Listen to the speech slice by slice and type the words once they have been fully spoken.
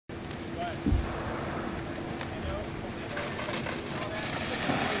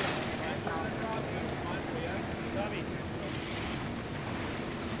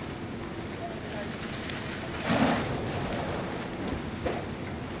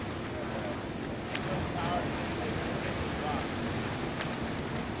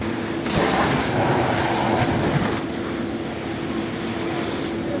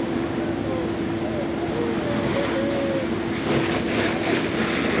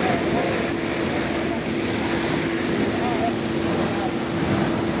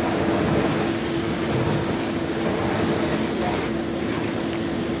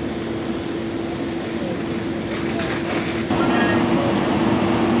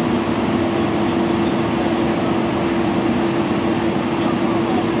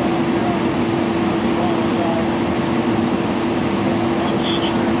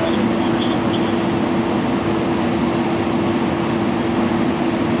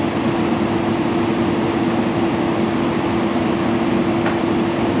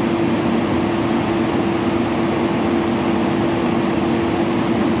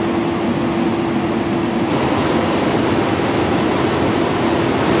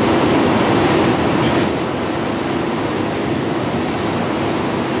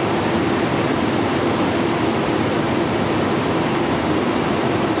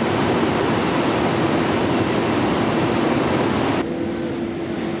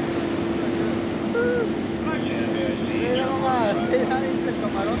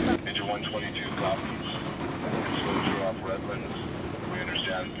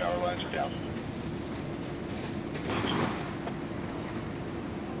down.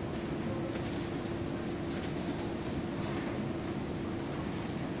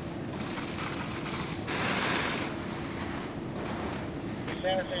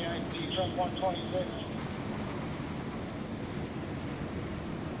 Santa Fe, ID truck 126.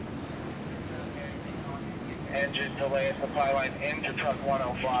 Engine delay at supply line into truck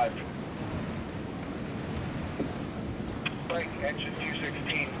 105. Brake, engine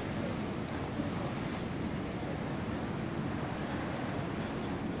 216.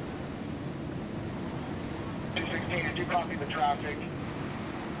 Did you copy the traffic?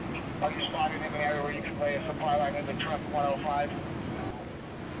 Are you spotted in an area where you can lay a supply line into truck 105?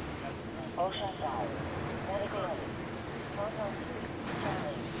 Oceanside, medical, 403,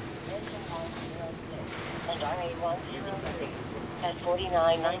 Charlie, engine 106, and RA 103, at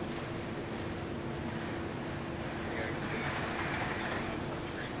 49.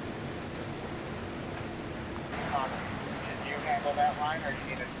 Can you handle that line, or do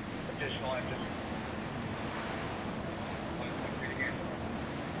you need an additional engine?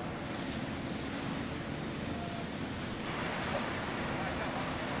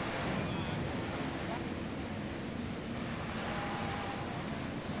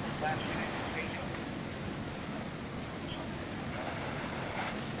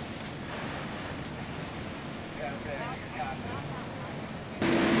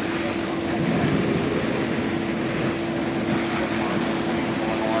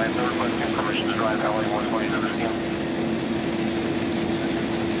 Permission to drive LA 127.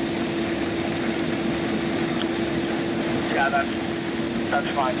 Yeah, that's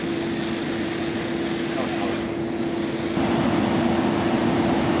fine.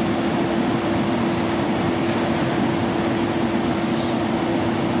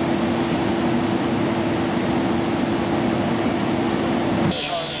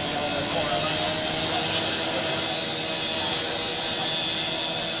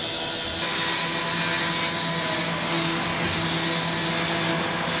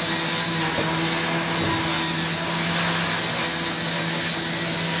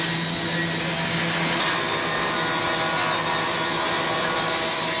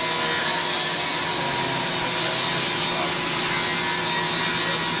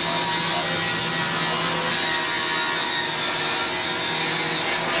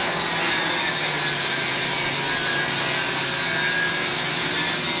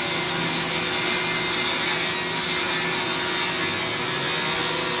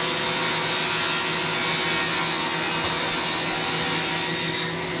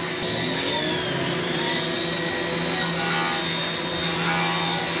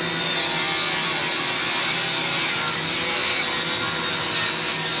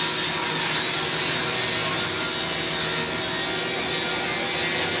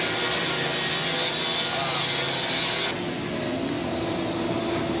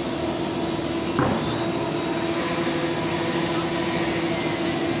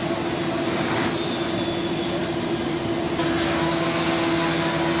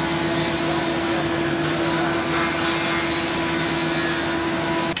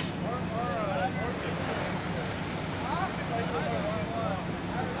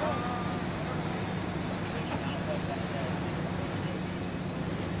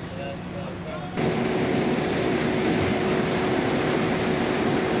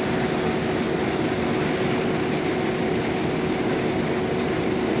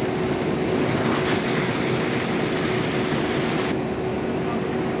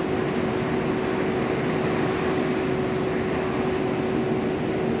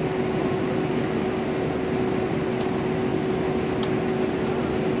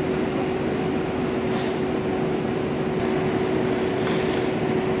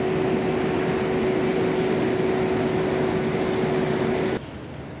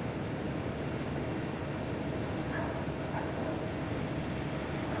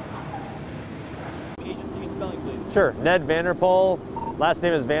 Sure. Ned Vanderpool. Last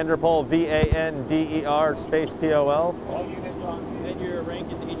name is Vanderpool, V-A-N-D-E-R space P-O-L. And your rank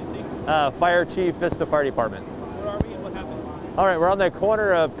in the agency? Fire Chief, Vista Fire Department. Where are we and what happened? All right, we're on the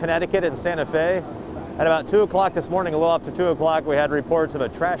corner of Connecticut and Santa Fe. At about 2 o'clock this morning, a little after 2 o'clock, we had reports of a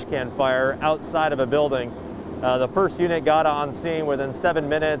trash can fire outside of a building. The first unit got on scene within 7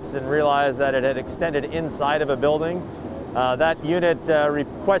 minutes and realized that it had extended inside of a building. That unit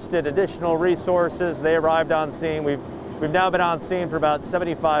requested additional resources. They arrived on scene. We've now been on scene for about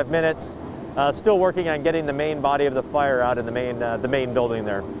 75 minutes, still working on getting the main body of the fire out in the main building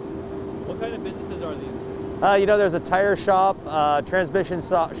there. What kind of businesses are these? You know, there's a tire shop, transmission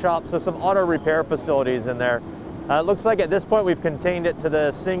shop, so some auto repair facilities in there. It looks like at this point we've contained it to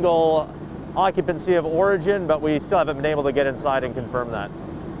the single occupancy of origin, but we still haven't been able to get inside and confirm that.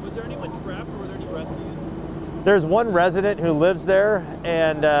 Was there anyone trapped or were there any rescues? There's one resident who lives there,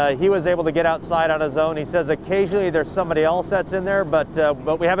 and he was able to get outside on his own. He says occasionally there's somebody else that's in there, but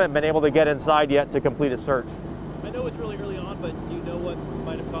we haven't been able to get inside yet to complete a search. I know it's really early on, but do you know what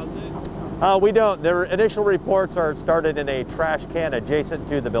might have caused it? We don't. The initial reports are started in a trash can adjacent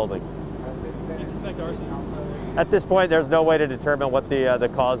to the building. Do you suspect arson? At this point, there's no way to determine what the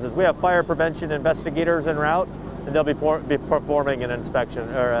cause is. We have fire prevention investigators en route, and they'll be performing an inspection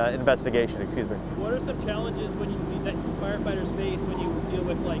or investigation. Excuse me. What are some challenges that firefighters face when you deal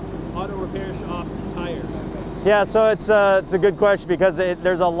with like auto repair shops and tires? Yeah, so it's a good question because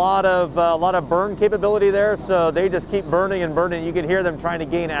there's a lot of burn capability there. So they just keep burning and burning. You can hear them trying to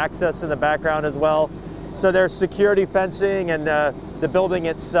gain access in the background as well. So there's security fencing and the building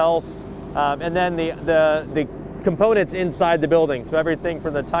itself, and then the components inside the building. So everything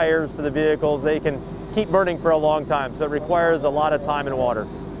from the tires to the vehicles, they can keep burning for a long time. So it requires a lot of time and water.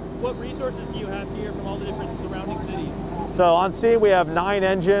 What resources do you have here from all the different surrounding cities? So on scene we have 9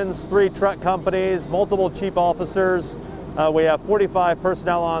 engines, 3 truck companies, multiple chief officers. We have 45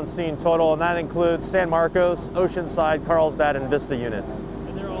 personnel on scene total, and that includes San Marcos, Oceanside, Carlsbad, and Vista units.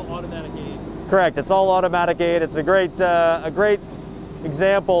 And they're all automatic aid? Correct, it's all automatic aid. It's a great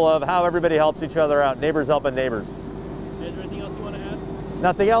example of how everybody helps each other out, neighbors helping neighbors. Is there anything else you want to add?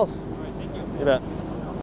 Nothing else. All right, thank you. You bet.